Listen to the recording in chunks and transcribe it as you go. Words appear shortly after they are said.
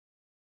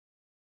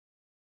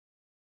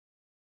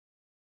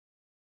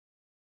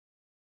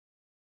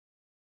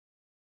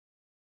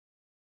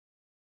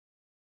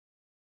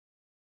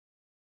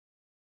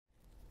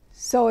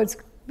So it's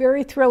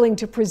very thrilling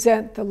to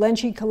present the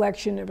Lenci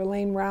collection of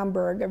Elaine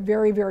Romberg, a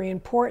very, very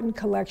important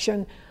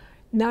collection,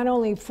 not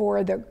only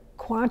for the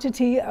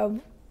quantity of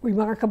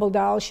remarkable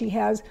dolls she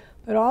has,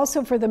 but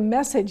also for the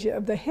message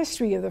of the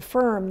history of the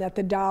firm that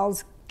the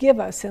dolls give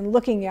us and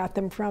looking at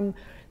them from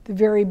the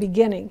very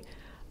beginning.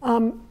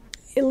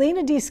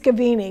 Elena Di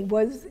Scavini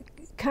was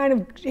kind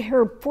of,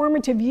 her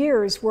formative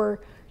years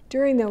were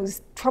during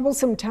those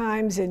troublesome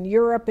times in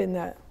Europe in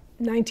the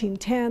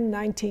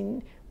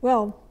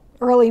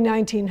early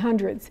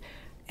 1900s.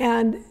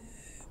 And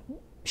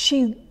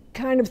she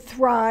kind of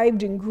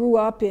thrived and grew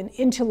up in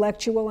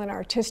intellectual and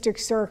artistic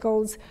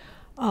circles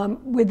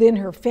within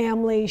her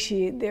family.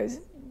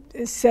 There's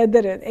said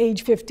that at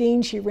age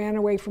 15 she ran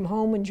away from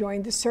home and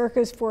joined the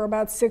circus for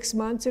about 6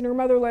 months, and her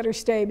mother let her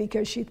stay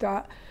because she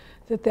thought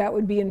that that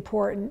would be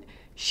important.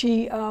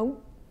 She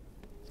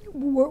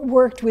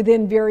worked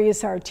within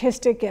various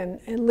artistic and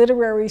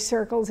literary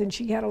circles, and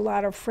she had a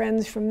lot of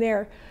friends from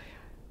there.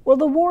 Well,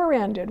 the war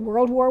ended,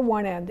 World War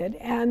I ended,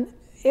 and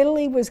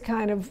Italy was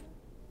kind of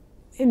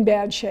in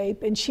bad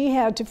shape, and she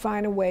had to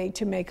find a way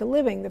to make a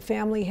living. The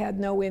family had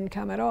no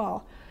income at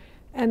all.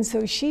 And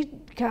so she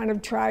kind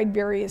of tried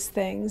various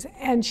things,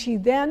 and she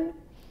then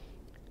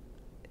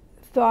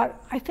thought,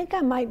 I think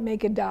I might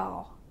make a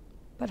doll,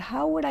 but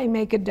how would I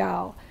make a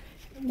doll?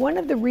 One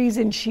of the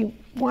reasons she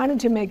wanted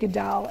to make a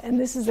doll, and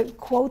this is a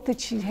quote that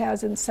she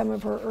has in some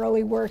of her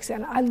early works,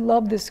 and I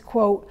love this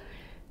quote,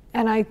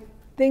 and I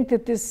think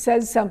that this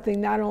says something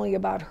not only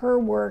about her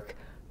work,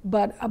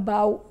 but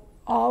about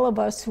all of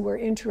us who are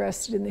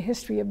interested in the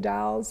history of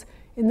dolls,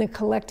 in the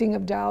collecting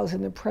of dolls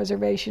and the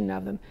preservation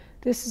of them.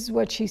 This is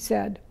what she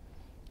said: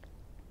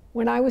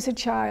 when I was a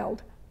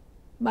child,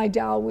 my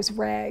doll was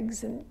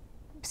rags and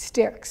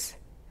sticks.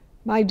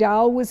 My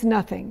doll was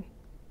nothing,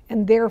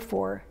 and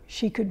therefore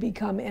she could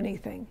become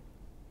anything.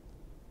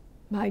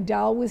 My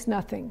doll was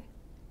nothing,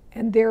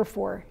 and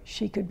therefore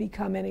she could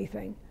become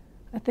anything.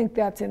 I think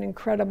that's an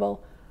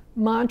incredible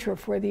mantra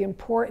for the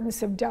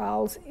importance of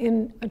dolls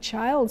in a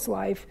child's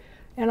life,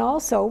 and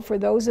also for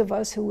those of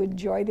us who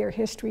enjoy their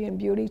history and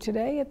beauty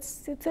today.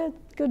 It's a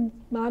good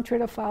mantra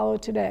to follow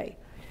today.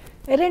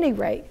 At any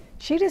rate,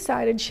 she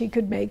decided she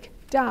could make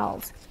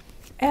dolls.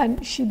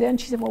 And she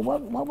said, well,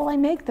 what will I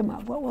make them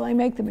of? What will I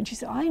make them? And she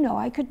said, I know,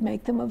 I could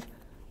make them of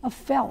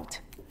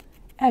felt.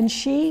 And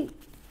she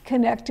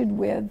connected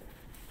with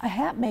a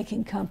hat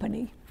making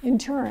company in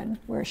Turin,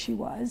 where she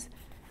was,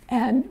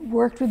 and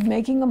worked with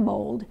making a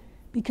mold,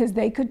 because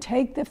they could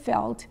take the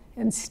felt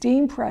and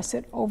steam press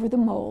it over the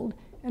mold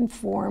and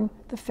form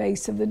the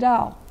face of the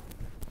doll.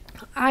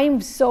 I'm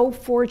so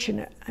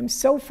fortunate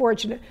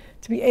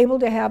to be able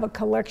to have a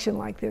collection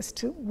like this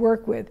to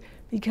work with,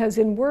 because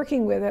in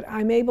working with it,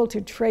 I'm able to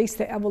trace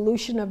the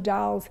evolution of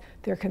dolls,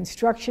 their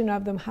construction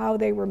of them, how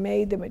they were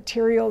made, the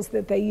materials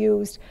that they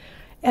used.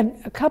 And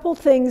a couple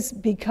things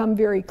become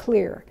very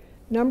clear.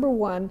 Number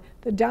one,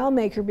 the doll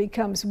maker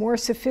becomes more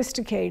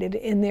sophisticated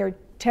in their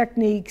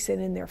techniques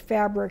and in their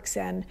fabrics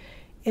and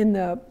in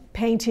the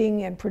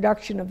painting and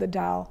production of the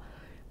doll.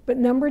 But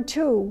number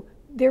two,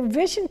 their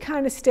vision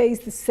kind of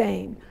stays the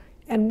same.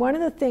 And one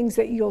of the things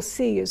that you'll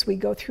see as we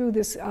go through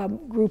this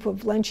group of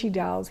Lenci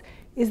dolls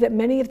is that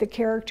many of the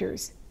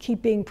characters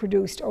keep being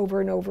produced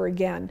over and over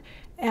again,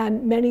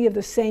 and many of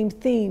the same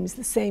themes,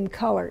 the same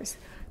colors.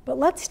 But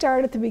let's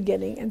start at the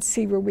beginning and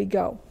see where we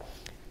go.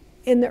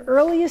 In the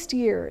earliest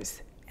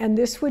years, and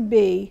this would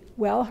be,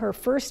 well, her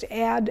first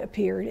ad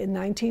appeared in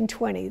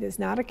 1920. There's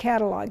not a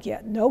catalog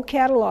yet. No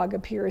catalog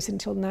appears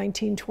until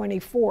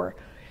 1924.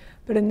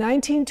 But in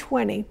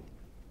 1920,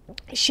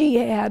 she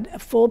had a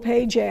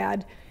full-page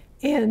ad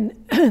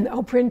in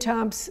Au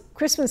Printemps'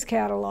 Christmas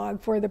catalog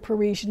for the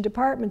Parisian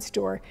department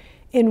store,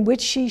 in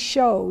which she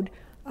showed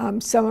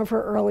some of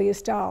her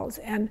earliest dolls.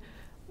 And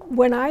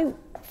when I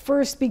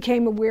first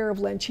became aware of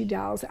Lenci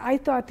dolls, I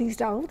thought these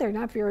dolls, oh, they're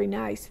not very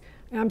nice.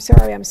 And I'm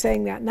sorry I'm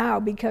saying that now,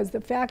 because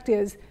the fact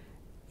is,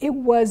 it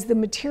was the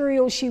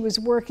material she was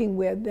working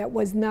with that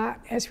was not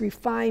as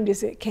refined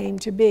as it came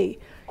to be.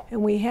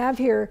 And we have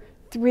here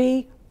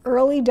 3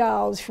 early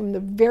dolls from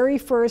the very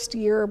first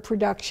year of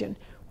production.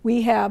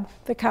 We have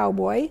the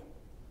cowboy,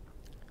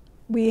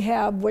 we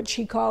have what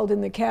she called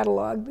in the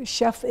catalog the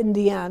chef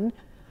Indien,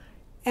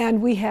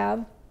 and we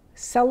have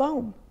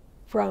Salome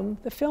from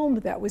the film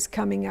that was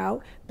coming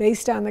out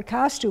based on the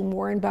costume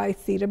worn by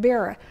Theda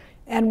Bara.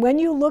 And when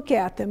you look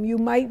at them, you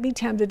might be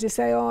tempted to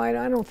say, oh, I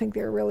don't think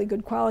they're really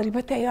good quality,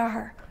 but they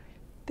are.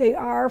 They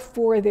are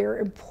for their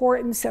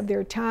importance of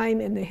their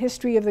time in the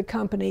history of the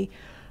company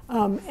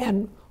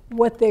and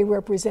what they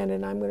represent.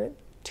 And I'm going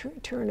to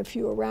turn a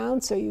few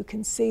around so you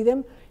can see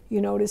them.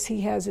 You notice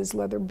he has his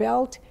leather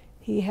belt,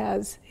 he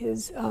has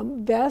his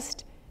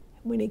vest.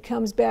 When he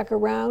comes back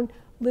around,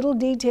 little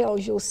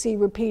details you'll see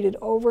repeated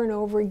over and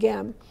over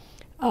again.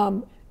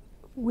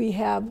 We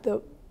have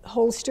the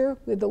holster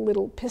with the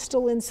little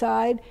pistol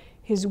inside,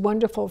 his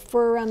wonderful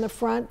fur on the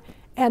front,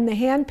 and the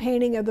hand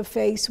painting of the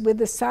face with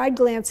the side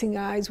glancing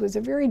eyes was a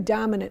very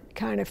dominant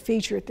kind of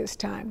feature at this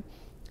time.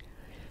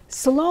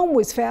 Salome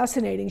was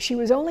fascinating. She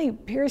was only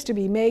appears to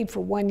be made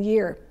for 1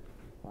 year.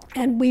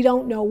 and we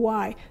don't know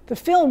why. The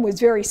film was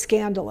very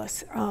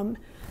scandalous.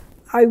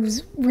 I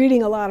was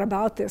reading a lot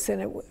about this,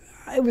 and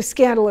it was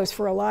scandalous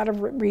for a lot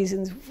of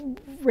reasons,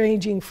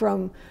 ranging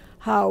from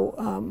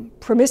how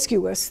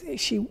promiscuous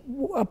she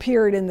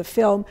appeared in the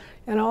film,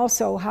 and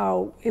also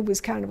how it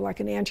was kind of like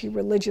an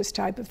anti-religious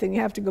type of thing.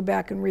 You have to go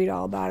back and read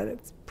all about it.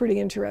 It's pretty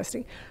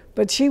interesting.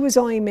 But she was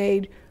only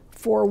made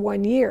for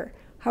 1 year.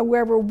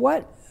 However,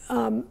 what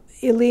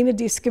Elena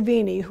Di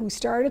Scavini, who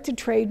started to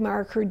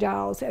trademark her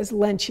dolls as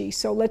Lenci,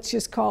 so let's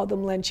just call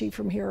them Lenci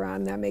from here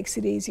on, that makes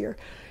it easier,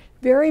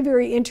 very,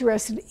 very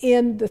interested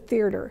in the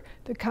theater,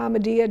 the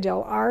Commedia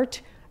dell'arte,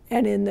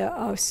 and in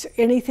the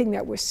anything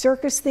that was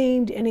circus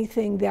themed,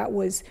 anything that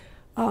was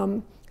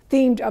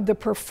themed of the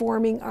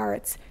performing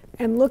arts.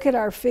 And look at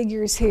our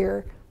figures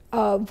here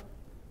of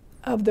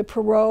the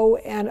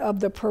Perrault and of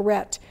the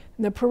Perrette.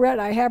 And the Perrette,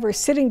 I have her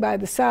sitting by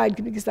the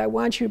side because I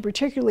want you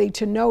particularly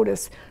to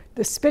notice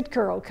the spit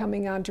curl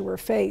coming onto her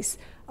face.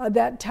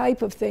 That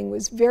type of thing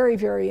was very,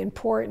 very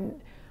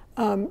important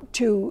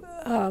to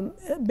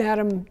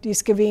Madame Di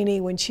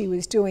Scavini when she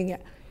was doing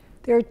it.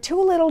 There are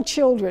two little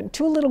children,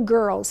 two little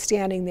girls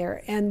standing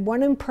there, and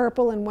one in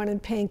purple and one in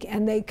pink,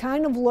 and they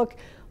kind of look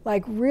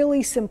like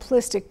really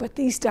simplistic, but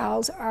these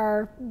dolls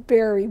are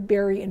very,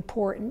 very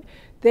important.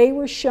 They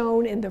were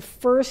shown in the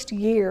first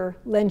year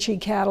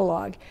Lenci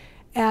catalog,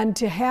 and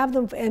to have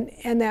them,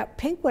 and that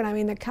pink one, I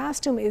mean, the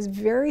costume is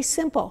very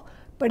simple,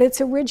 but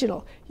it's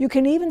original. You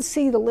can even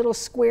see the little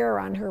square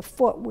on her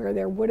foot where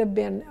there would have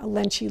been a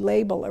Lenci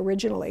label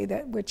originally,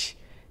 which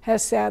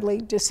has sadly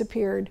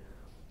disappeared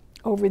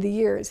over the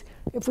years.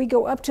 If we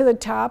go up to the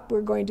top, we're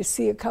going to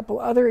see a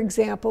couple other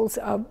examples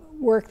of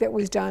work that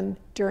was done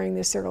during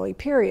this early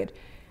period.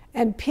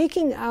 And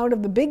peeking out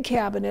of the big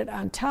cabinet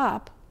on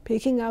top,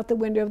 peeking out the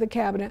window of the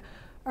cabinet,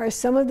 are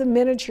some of the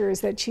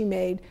miniatures that she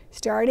made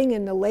starting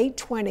in the late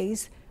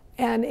 20s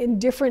and in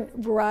different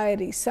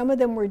varieties. Some of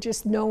them were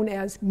just known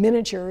as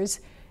miniatures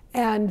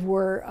and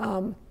were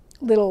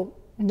little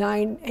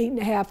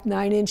 8.5,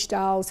 9-inch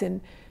dolls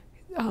in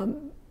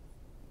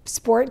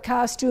sport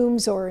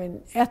costumes or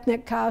in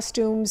ethnic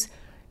costumes.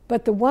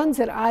 But the ones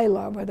that I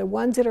love are the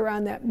ones that are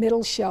on that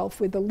middle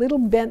shelf with the little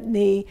bent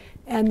knee,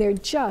 and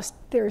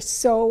they're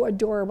so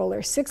adorable.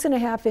 They're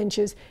 6.5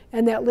 inches,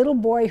 and that little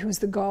boy who's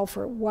the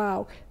golfer,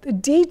 wow. The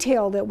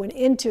detail that went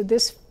into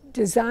this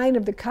design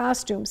of the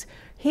costumes.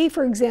 He,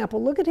 for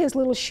example, look at his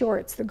little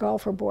shorts, the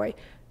golfer boy.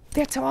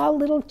 That's all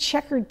little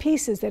checkered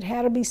pieces that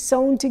had to be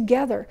sewn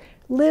together.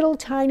 Little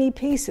tiny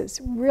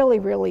pieces, really,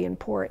 really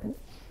important.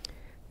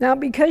 Now,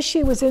 because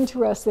she was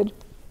interested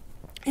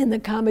in the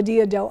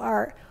Commedia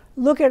dell'arte,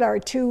 look at our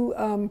two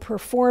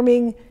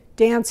performing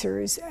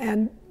dancers,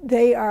 and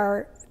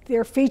they're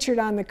featured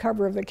on the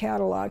cover of the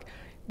catalog.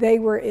 They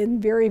were in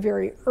very,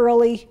 very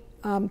early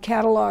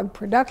catalog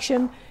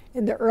production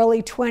in the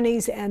early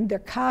 20s, and their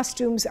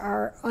costumes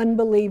are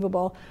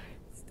unbelievable.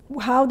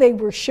 How they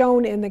were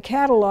shown in the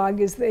catalog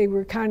is they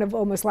were kind of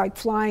almost like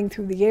flying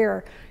through the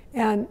air.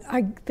 And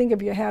I think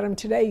if you had them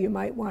today, you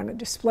might want to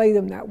display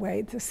them that way.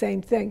 It's the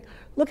same thing.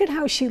 Look at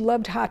how she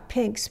loved hot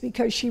pinks,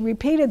 because she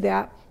repeated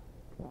that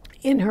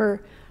in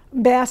her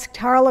masked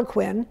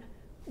harlequin,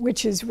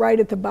 which is right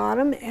at the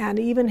bottom, and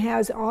even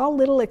has all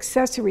little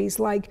accessories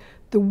like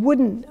the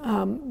wooden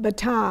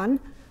baton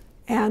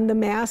and the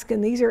mask,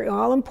 and these are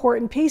all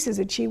important pieces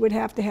that she would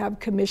have to have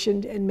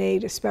commissioned and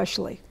made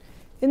especially.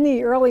 In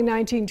the early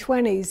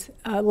 1920s,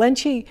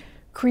 Lenci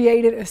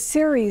created a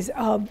series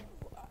of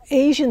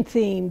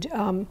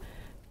Asian-themed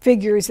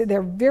figures.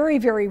 They're very,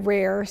 very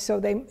rare, so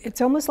it's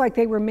almost like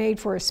they were made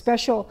for a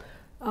special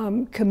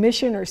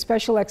commission or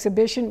special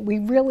exhibition. We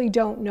really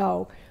don't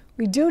know.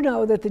 We do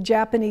know that the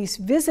Japanese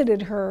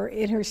visited her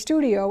in her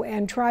studio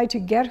and tried to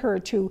get her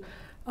to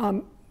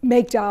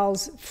make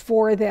dolls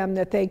for them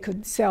that they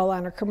could sell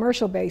on a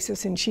commercial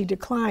basis, and she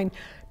declined.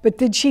 But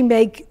did she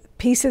make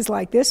pieces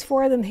like this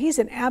for them? He's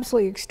an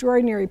absolutely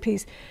extraordinary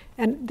piece.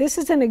 And this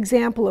is an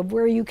example of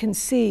where you can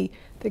see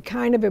the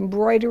kind of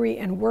embroidery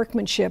and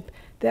workmanship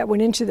that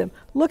went into them.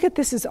 Look at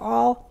this, is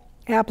all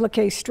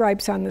applique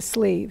stripes on the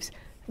sleeves.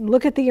 And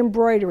look at the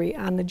embroidery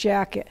on the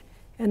jacket.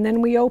 And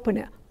then we open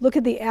it. Look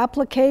at the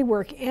applique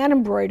work and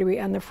embroidery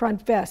on the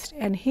front vest,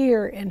 and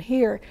here,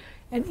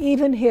 and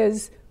even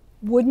his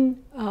wooden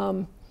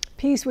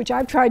piece, which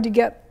I've tried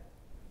to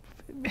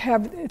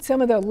have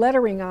some of the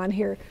lettering on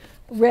here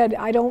read.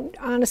 I don't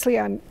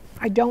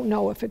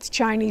know if it's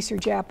Chinese or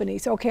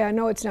Japanese. Okay, I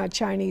know it's not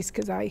Chinese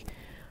because I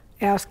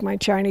asked my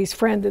Chinese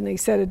friend and they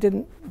said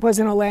it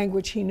wasn't a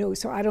language he knew,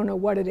 so I don't know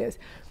what it is.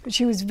 But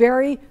she was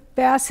very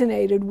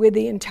fascinated with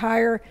the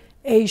entire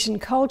Asian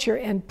culture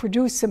and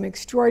produced some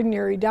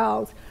extraordinary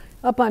dolls.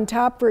 Up on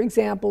top, for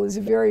example, is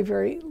a very,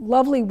 very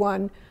lovely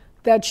one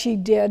that she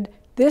did.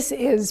 This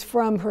is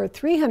from her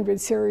 300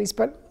 series,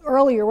 but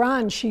earlier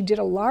on she did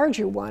a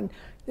larger one,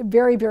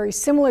 very, very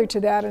similar to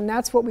that, and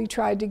that's what we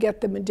tried to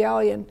get the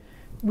medallion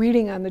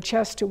reading on the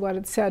chest to what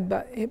it said,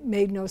 but it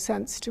made no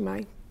sense to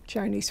my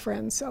Chinese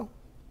friends, so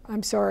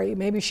I'm sorry.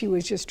 Maybe she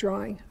was just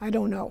drawing. I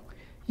don't know.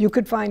 You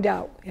could find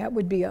out. That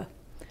would be a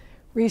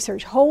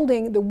research.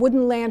 Holding the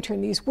wooden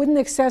lantern, these wooden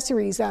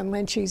accessories on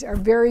Lenci's are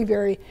very,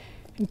 very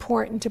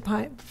important to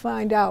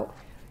find out.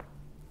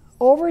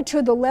 Over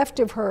to the left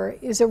of her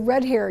is a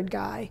red-haired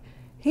guy.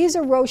 He's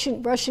a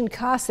Russian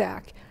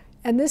Cossack,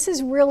 and this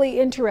is really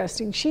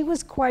interesting. She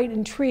was quite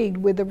intrigued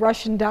with the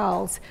Russian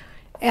dolls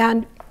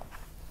and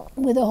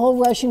with the whole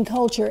Russian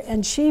culture,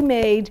 and she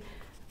made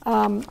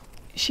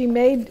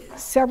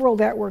several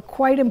that were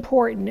quite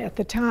important at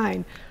the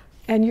time,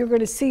 and you're going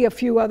to see a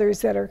few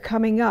others that are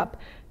coming up.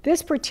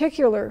 This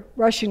particular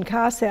Russian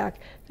Cossack,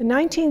 the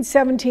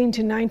 1917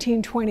 to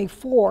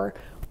 1924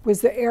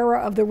 was the era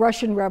of the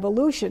Russian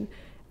Revolution,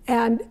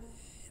 and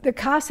the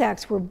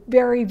Cossacks were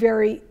very,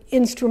 very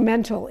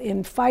instrumental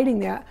in fighting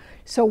that.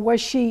 So was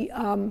she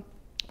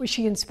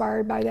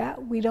inspired by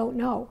that? We don't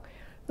know.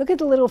 Look at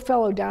the little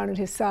fellow down at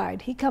his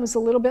side. He comes a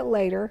little bit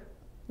later,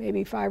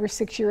 maybe 5 or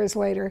 6 years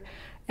later,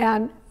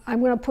 and I'm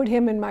going to put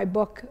him in my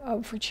book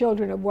for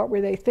children of what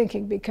were they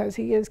thinking, because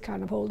he is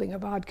kind of holding a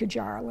vodka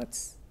jar.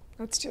 Let's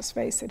just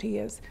face it, he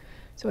is.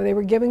 So they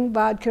were giving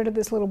vodka to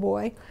this little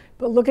boy,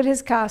 but look at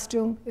his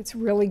costume. It's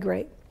really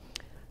great.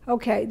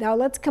 Okay, now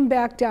let's come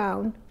back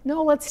down.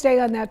 No, let's stay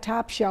on that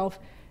top shelf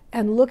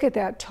and look at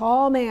that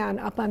tall man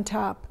up on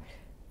top.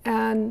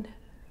 And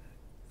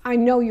I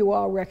know you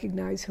all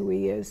recognize who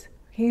he is.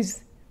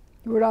 He's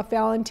Rudolph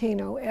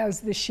Valentino as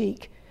the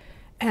Sheik.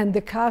 And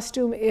the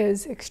costume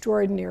is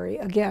extraordinary.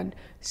 Again,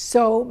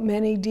 so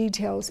many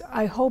details.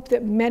 I hope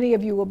that many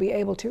of you will be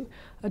able to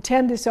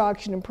attend this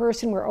auction in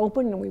person. We're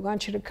open and we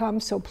want you to come,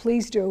 so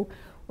please do,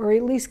 or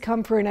at least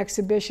come for an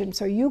exhibition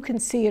so you can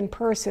see in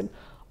person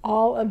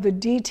all of the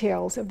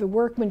details of the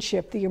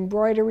workmanship, the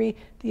embroidery,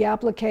 the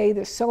applique,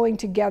 the sewing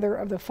together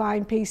of the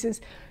fine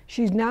pieces.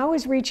 She now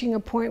is reaching a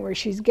point where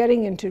she's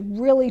getting into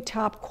really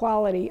top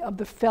quality of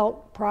the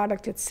felt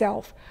product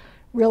itself,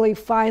 really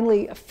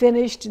finely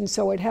finished, and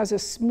so it has a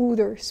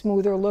smoother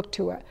look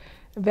to it.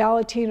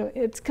 Valentino,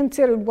 it's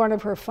considered one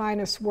of her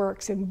finest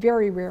works and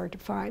very rare to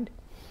find.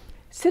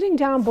 Sitting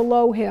down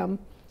below him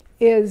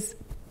is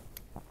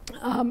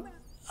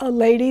a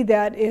lady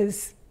that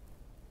is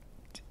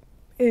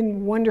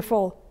in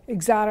wonderful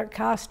exotic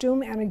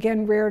costume, and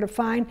again, rare to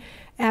find.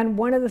 And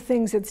one of the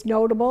things that's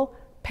notable,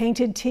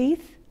 painted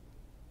teeth.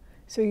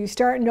 So you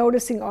start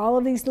noticing all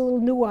of these little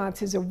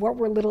nuances of what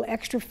were little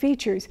extra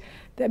features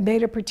that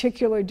made a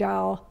particular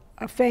doll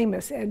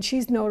famous. And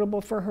she's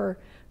notable for her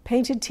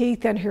painted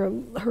teeth and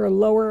her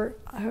lower,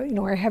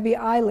 her heavy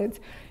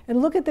eyelids.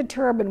 And look at the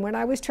turban. When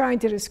I was trying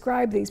to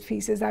describe these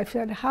pieces, I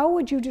said, how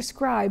would you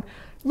describe,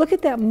 look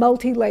at that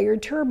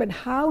multi-layered turban.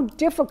 How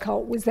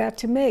difficult was that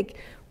to make?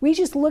 We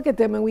just look at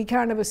them and we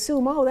kind of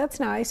assume, oh, that's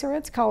nice, or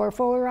it's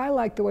colorful, or I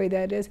like the way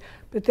that is.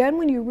 But then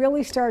when you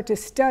really start to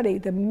study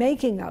the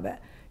making of it,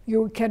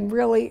 you can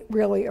really,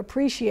 really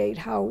appreciate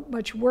how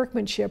much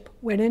workmanship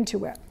went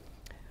into it.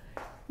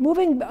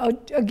 Moving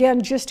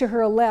again just to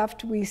her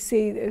left, we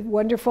see a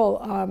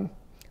wonderful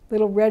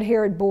little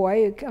red-haired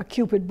boy, a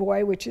Cupid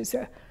boy, which is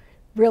a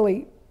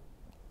really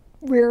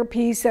rare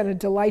piece and a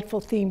delightful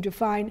theme to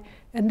find.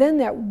 And then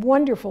that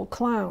wonderful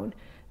clown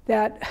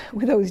that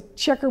with those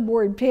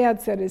checkerboard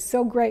pants that is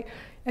so great.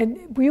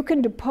 And you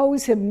can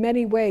depose him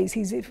many ways.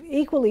 He's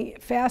equally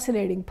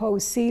fascinating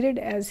posed seated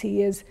as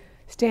he is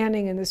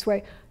standing in this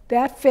way.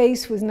 That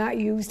face was not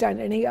used on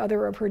any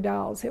other of her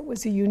dolls. It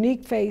was a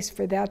unique face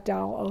for that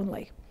doll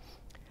only.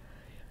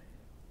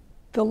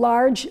 The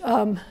large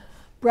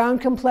brown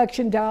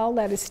complexion doll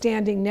that is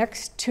standing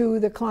next to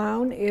the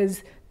clown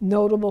is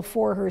notable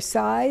for her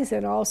size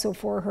and also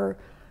for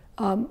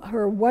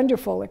her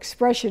wonderful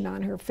expression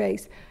on her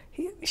face.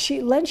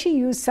 Lenci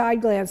used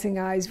side-glancing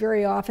eyes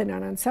very often,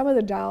 and on some of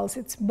the dolls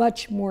it's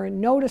much more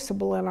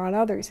noticeable than on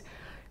others.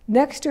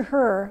 Next to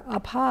her,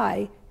 up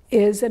high,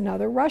 is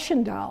another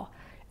Russian doll.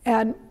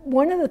 And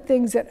one of the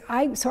things that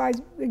I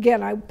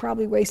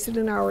probably wasted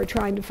an hour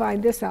trying to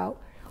find this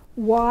out.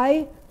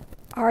 Why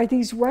are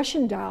these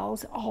Russian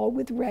dolls all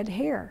with red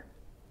hair?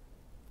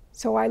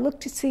 So I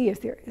looked to see if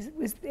there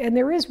is, and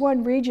there is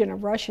one region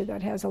of Russia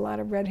that has a lot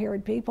of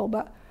red-haired people,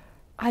 but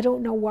I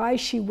don't know why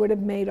she would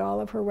have made all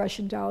of her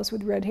Russian dolls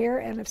with red hair,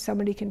 and if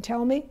somebody can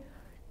tell me,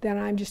 then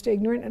I'm just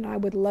ignorant, and I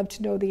would love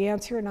to know the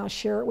answer, and I'll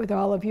share it with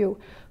all of you.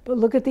 But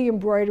look at the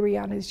embroidery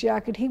on his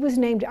jacket. He was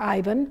named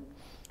Ivan,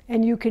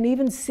 and you can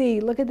even see,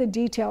 look at the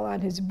detail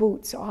on his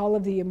boots, all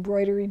of the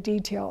embroidery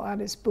detail on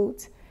his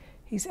boots.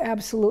 He's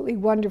absolutely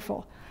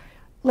wonderful.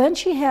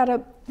 Lenci had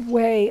a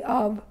way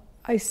of,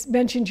 I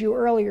mentioned you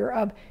earlier,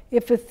 of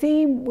if a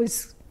theme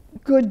was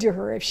good to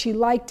her, if she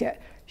liked it,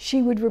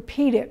 she would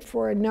repeat it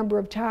for a number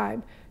of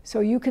times.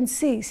 So you can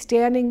see,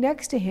 standing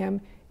next to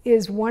him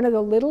is one of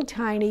the little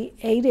tiny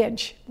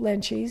 8-inch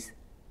Lencis,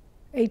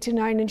 8 to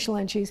 9-inch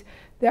Lencis,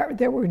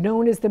 that were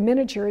known as the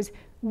miniatures,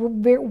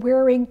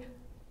 wearing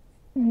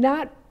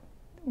not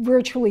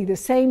virtually the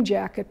same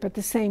jacket, but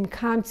the same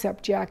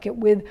concept jacket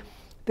with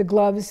the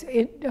gloves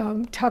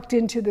tucked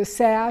into the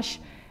sash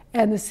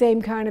and the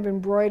same kind of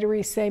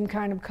embroidery, same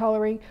kind of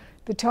coloring.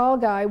 The tall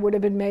guy would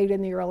have been made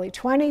in the early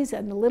 20s,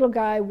 and the little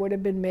guy would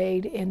have been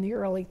made in the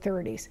early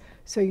 30s.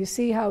 So you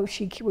see how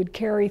she would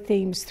carry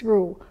themes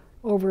through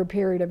over a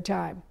period of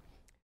time.